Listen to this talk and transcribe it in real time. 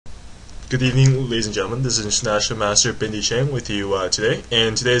Good evening, ladies and gentlemen. This is International Master Bindi Cheng with you today,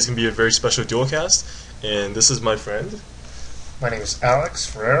 and today is going to be a very special dual cast. And this is my friend. My name is Alex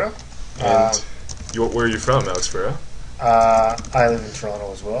Ferreira. And where are you from, Alex Ferreira? I live in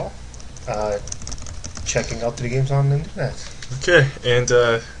Toronto as well. Checking out the games on the internet. Okay, and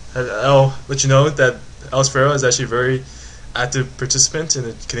I'll let you know that Alex Ferreira is actually a very active participant in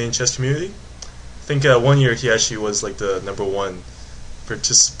the Canadian chess community. I think 1 year he actually was like the #1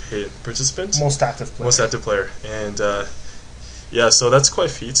 participant, most active player, and yeah, so that's quite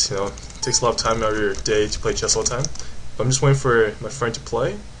a feat. You know, it takes a lot of time out of your day to play chess all the time. But I'm just waiting for my friend to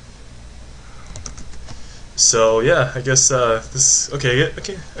play. So yeah, I guess okay.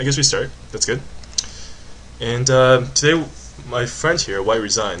 I guess we start. That's good. And today, my friend here,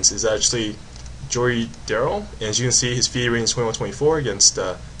 Whiteresigns, is actually Jory Darrell, and as you can see, his FIDE rating is 21-24 against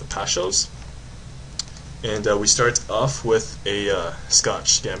the LAPACHOS. And we start off with a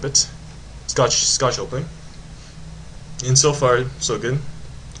Scotch Gambit, Scotch opening. And so far, so good.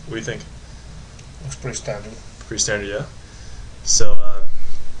 What do you think? Looks pretty standard. Pretty standard, yeah. So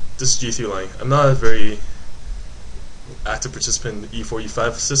this is G3 line. I'm not a very active participant in the E4,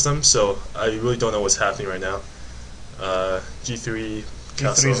 E5 system, so I really don't know what's happening right now. G3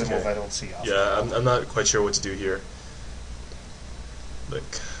 castle. G3 is a move I don't see often. Yeah, I'm not quite sure what to do here.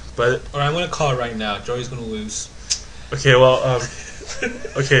 But I'm gonna call it right now. Joey's gonna lose. Okay, well,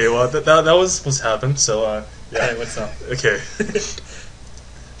 that was supposed to happen. So yeah. Hey, what's up? Okay.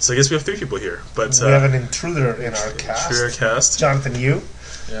 So I guess we have 3 people here, but we have an intruder in our cast. Intruder cast. Jonathon,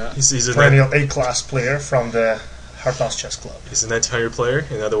 Yeah. He's a perennial A-class player from the Hartos Chess Club. He's a 1900 player.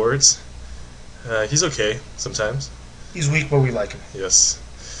 In other words, he's okay sometimes. He's weak, but we like him. Yes.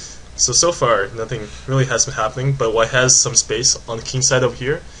 So far, nothing really has been happening, but White has some space on the king side over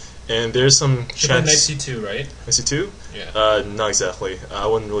here, and there's some chance. Knight C2, right? Knight C2? Yeah. Not exactly. I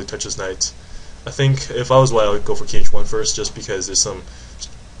wouldn't really touch his knight. I think if I was White, I would go for king H1 first, just because there's some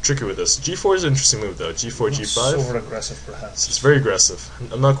trickery with this. G4 is an interesting move, though. G4, G5. Over aggressive, perhaps. It's very aggressive.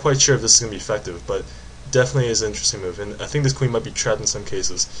 I'm not quite sure if this is going to be effective, but definitely is an interesting move, and I think this queen might be trapped in some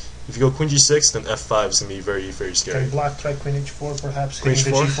cases. If you go queen G6, then F5 is going to be very, very scary. Can black try queen H4, perhaps? Queen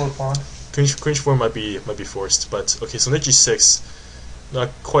Hitting H4? the G4 pawn? Queen H4 might be forced, but okay. So knight G6, not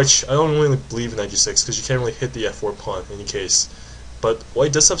quite. I don't really believe in knight G6 because you can't really hit the F4 pawn in any case. But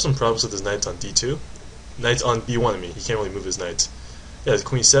White does have some problems with his knight on D2, knight on B1. I mean, he can't really move his knight. Yeah, the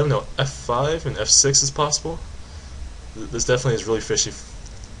queen E7. Now F5 and F6 is possible. This definitely is really fishy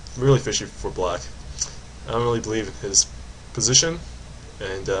for black. I don't really believe in his position,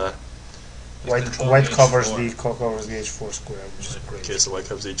 and White covers the H4 square, which is great. Okay, so White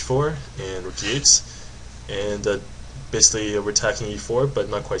covers H4 and rook E8, and basically we're attacking E4, but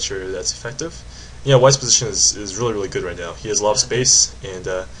not quite sure that's effective. Yeah, White's position is really, really good right now. He has a lot of space, and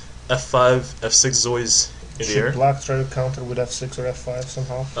F5, F6 is always in the air. Should black try to counter with F6 or F5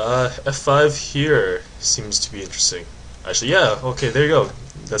 somehow? F5 here seems to be interesting. Actually, yeah, okay, there you go.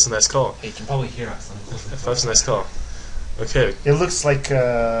 That's a nice call. Hey, you can probably hear us. F5's a nice call. Okay. It looks like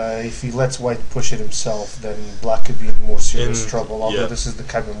if he lets White push it himself, then black could be in more serious trouble. Although this is the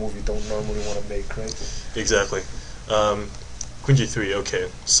kind of move you don't normally want to make, right? Exactly. Queen G3, okay.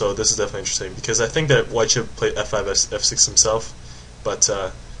 So this is definitely interesting, because I think that White should play F5, F6 himself, but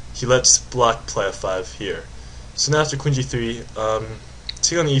he lets black play F5 here. So now after Queen G3,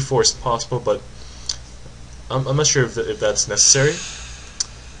 take on E4 is possible, but I'm not sure if that's necessary.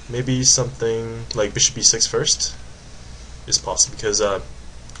 Maybe something like Bishop B6 first is possible, because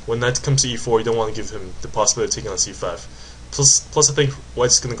when knight comes to E4, you don't want to give him the possibility of taking on C5. Plus I think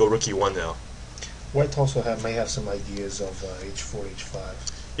White's going to go rook E1 now. White also may have some ideas of H4,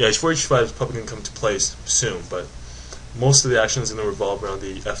 H5. Yeah, H4, H5 is probably going to come to play soon, but most of the action is going to revolve around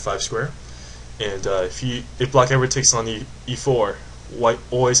the F5 square. And if black ever takes on E4, White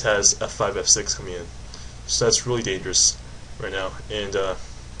always has F5, F6 coming in. So that's really dangerous right now. And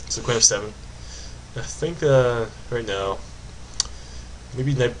so queen F7. I think right now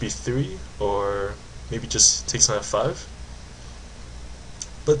maybe knight B3, or maybe just takes on F5.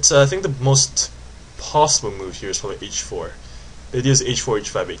 But I think the most possible move here is probably H4. The idea is H4,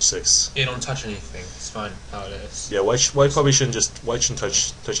 H5, H6. You don't touch anything. It's fine how it is. Yeah, White probably shouldn't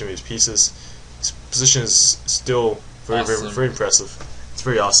touch any of his pieces. His position is still very impressive. It's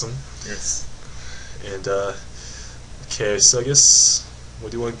very awesome. Yes. And okay, so I guess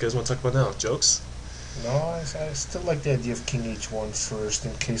what do you guys want to talk about now? Jokes? No, I still like the idea of king H1 first,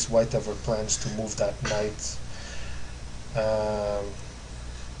 in case White ever plans to move that knight.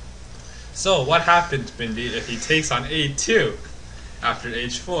 So what happens, Bindi, if he takes on A2? after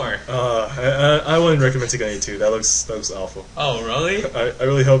h4. I wouldn't recommend taking on e2. That looks awful. Oh, really? I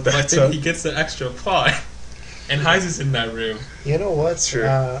really hope that. But then he gets the extra pawn. And Heise is in that room. You know what? Sure.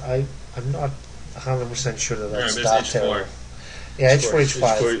 I'm not 100% sure that that's There's that h4. terrible. Yeah, h4,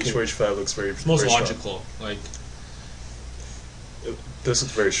 h5. H4, h5 looks very. It's most very logical. Like, this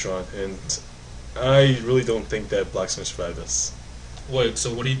looks very strong, and I really don't think that Black's going to survive this. wait.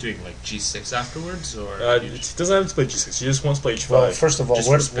 So what are you doing? Like g6 afterwards, or? He doesn't have to play g6. He just wants to play h5. Well, first of all, Just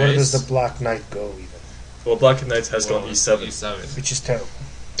where for does space? the black knight go even? Well, Black Knight has gone e7. e7. Which is terrible.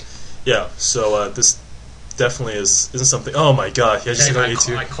 Yeah, so this definitely isn't something. Oh my god, he has just Hey, gone I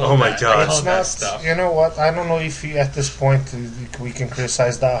e2. call Oh my that. god. All It's that not. stuff. You know what? I don't know if at this point we can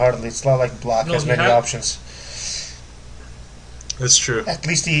criticize that hardly. It's not like black No, has he many had- options. That's true. At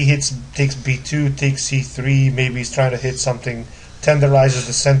least he takes b2, takes c3. Maybe he's trying to hit something, tenderizes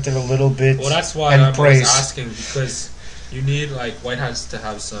the center a little bit. Well, that's why and I'm praise. always asking, because you need, like, White has to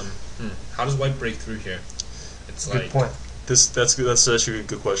have some. How does White break through here? It's Good like, point. That's actually a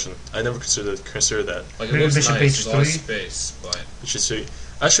good question. I never considered that. like it Maybe looks bishop nice. There's a lot of h3? space, but Which is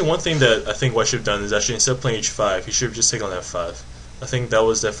actually one thing that I think White should have done is actually instead of playing h5, he should have just taken on f5. I think that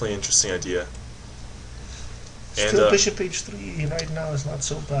was definitely an interesting idea. Still, And bishop h3 right now is not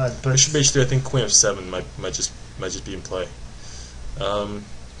so bad. But bishop h3, I think queen f7 might just be in play.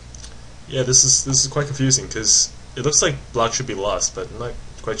 Yeah, this is quite confusing because it looks like Black should be lost, but I'm not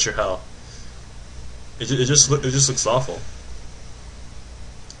quite sure how. It just looks awful.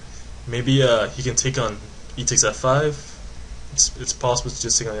 Maybe he can take on e takes f5. It's possible to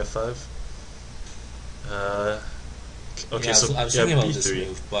just take on f5. Okay, yeah, so I was yeah, thinking about this b3.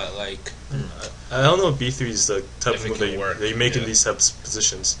 move, but like, I don't know if b3 is the type If of it move can work, that you make in yeah. these types of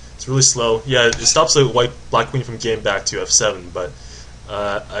positions. It's really slow. Yeah, it stops the black queen from getting back to f7, but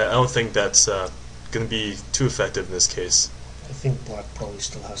I don't think that's going to be too effective in this case. I think black probably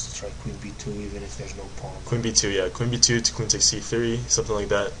still has to try queen b2 even if there's no pawn. Queen b2, yeah, queen b2 to queen takes c3, something like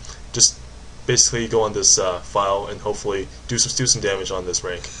that. Just basically go on this file and hopefully do some damage on this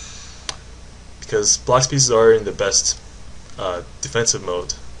rank. Because black's pieces are in the best defensive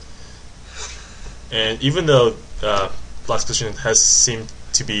mode, and even though black's position has seemed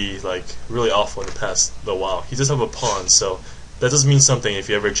to be like really awful in the past little while, he does have a pawn, so that does mean something if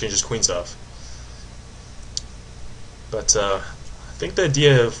he ever changes queens off. But I think the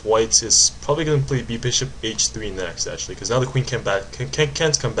idea of white is probably going to play bishop h3 next, actually, because now the queen can't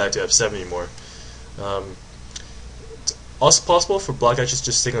come back to f7 anymore. It's also possible for black actually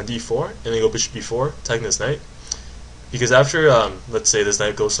just take on d4 and then go bishop b4, attacking this knight. Because after, let's say this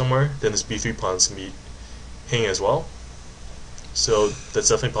knight goes somewhere, then this b3 pawn is going to be hanging as well. So that's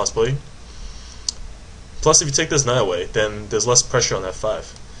definitely a possibility. Plus, if you take this knight away, then there's less pressure on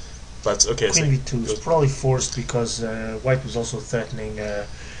f5. But okay, Queen so b2 is probably forced because white was also threatening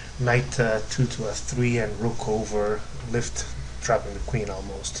knight 2 to f3 and rook over, lift, trapping the queen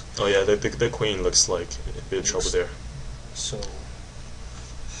almost. oh yeah, the queen looks like a bit of trouble there. So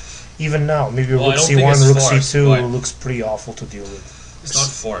even now, maybe Well, I rook don't think c1, it's rook forced, c2 but- looks pretty awful to deal with. it's not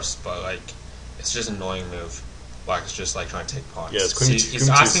forced, but like, it's just an annoying move. Black is just like trying to take pawns. Yeah, it's So queen he's queen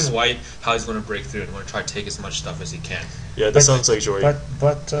asking is- White how he's going to break through and going to try to take as much stuff as he can. Yeah, that But- sounds like Jory.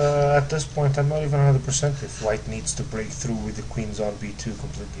 But at this point, I'm not even 100% if white needs to break through with the queens on b2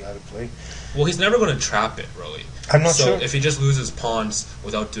 completely out of play. Well, he's never going to trap it, really. I'm not so sure. if he just loses pawns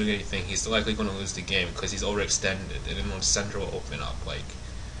without doing anything, he's likely going to lose the game because he's overextended and then when center will open up.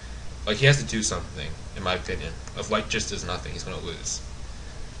 Like he has to do something, in my opinion. If White just does nothing, he's going to lose.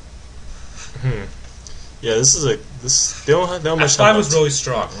 Yeah, they don't have much F5 time was left. really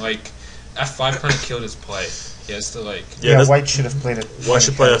strong. Like, F5 kind of killed his play. He has to, like... Yeah, Yeah, that's- white should have played it. White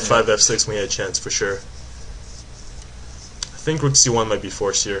should play f5, f6 when he had a chance, for sure. I think rook c1 might be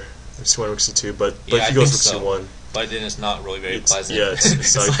forced here. Rook c1, rook c2, but Yeah, if I he goes think rook so. c1, But then it's not really very It's- pleasant. yeah,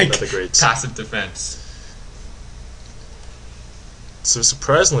 it's not like that great. passive defense. so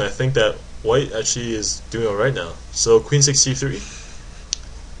surprisingly, I think that white actually is doing alright now. So queen 6 c3.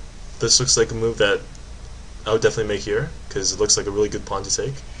 This looks like a move that I would definitely make here, because it looks like a really good pawn to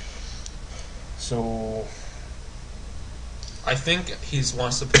take. So I think he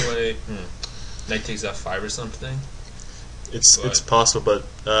wants to play knight takes f5 or something. It's But- possible,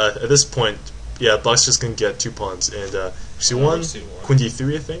 but at this point, yeah, black's just going to get 2 pawns. And c1, C1. queen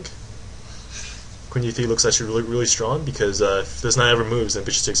d3, I think. Queen d3 looks actually really strong, because if this knight ever moves, then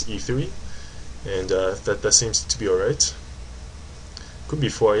bishop takes e3. And that seems to be alright. Queen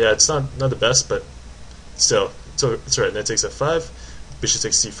b4, yeah, it's not the best, but still, it's alright. Knight takes f5, bishop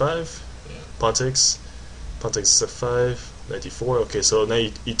takes c5, Yeah. pawn takes f5, knight d4. Okay, so now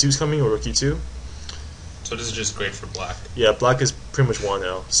e2 is coming, or rook e2. So this is just great for Black. Yeah, black is pretty much won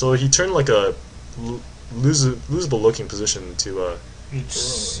now. So he turned like a losable looking position to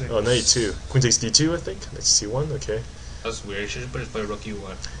H6. knight e2. Queen takes d2, I think. Knight c1. Okay. That's weird. You should just play rook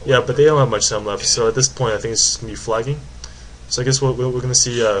e1. Yeah, but they don't have much time left. So at this point, I think it's just gonna be flagging. So I guess we're gonna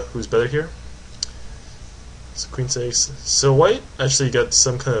see who's better here. So queen takes. So white actually got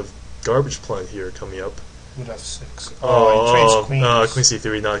some kind of garbage plan here coming up. With f6. Oh, queen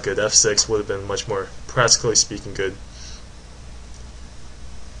c3, not good. f6 would have been much more, practically speaking, good.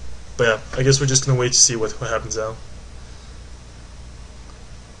 But yeah, I guess we're just gonna wait to see what happens now.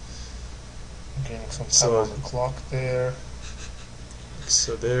 Getting some time on the clock there.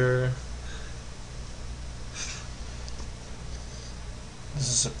 So there. This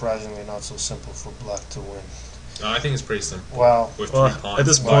is surprisingly not so simple for black to win. No, I think it's pretty simple. Well, with 3 pawns. at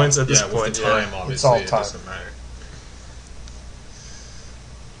this point, with the time, obviously, it's all it time. doesn't matter.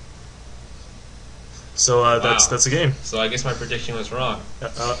 So that's a game. So I guess my prediction was wrong. I'm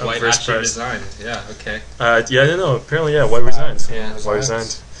White very actually surprised. resigned. Yeah. Okay. Yeah, no. Apparently, yeah. White resigned. Yeah. White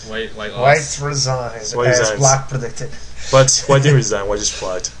resigned. White White resigned, as black predicted. But White didn't resign. White just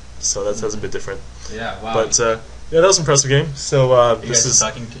flagged. So that's a bit different. Yeah. Wow. But yeah, that was an impressive game. So this is.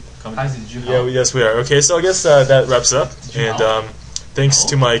 Talking to did you Yeah. Yes, we are. Okay. So I guess that wraps it up. And thanks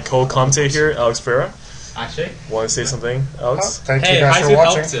to my co-commentator here, Alex Ferreira. Actually. Want to say something, Alex? Thank you guys for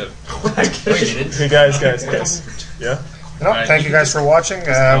watching. Wait, you didn't? Hey guys. Yeah. No, thank you guys for watching.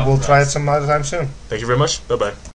 We'll try it some other time soon. Thank you very much. Bye bye.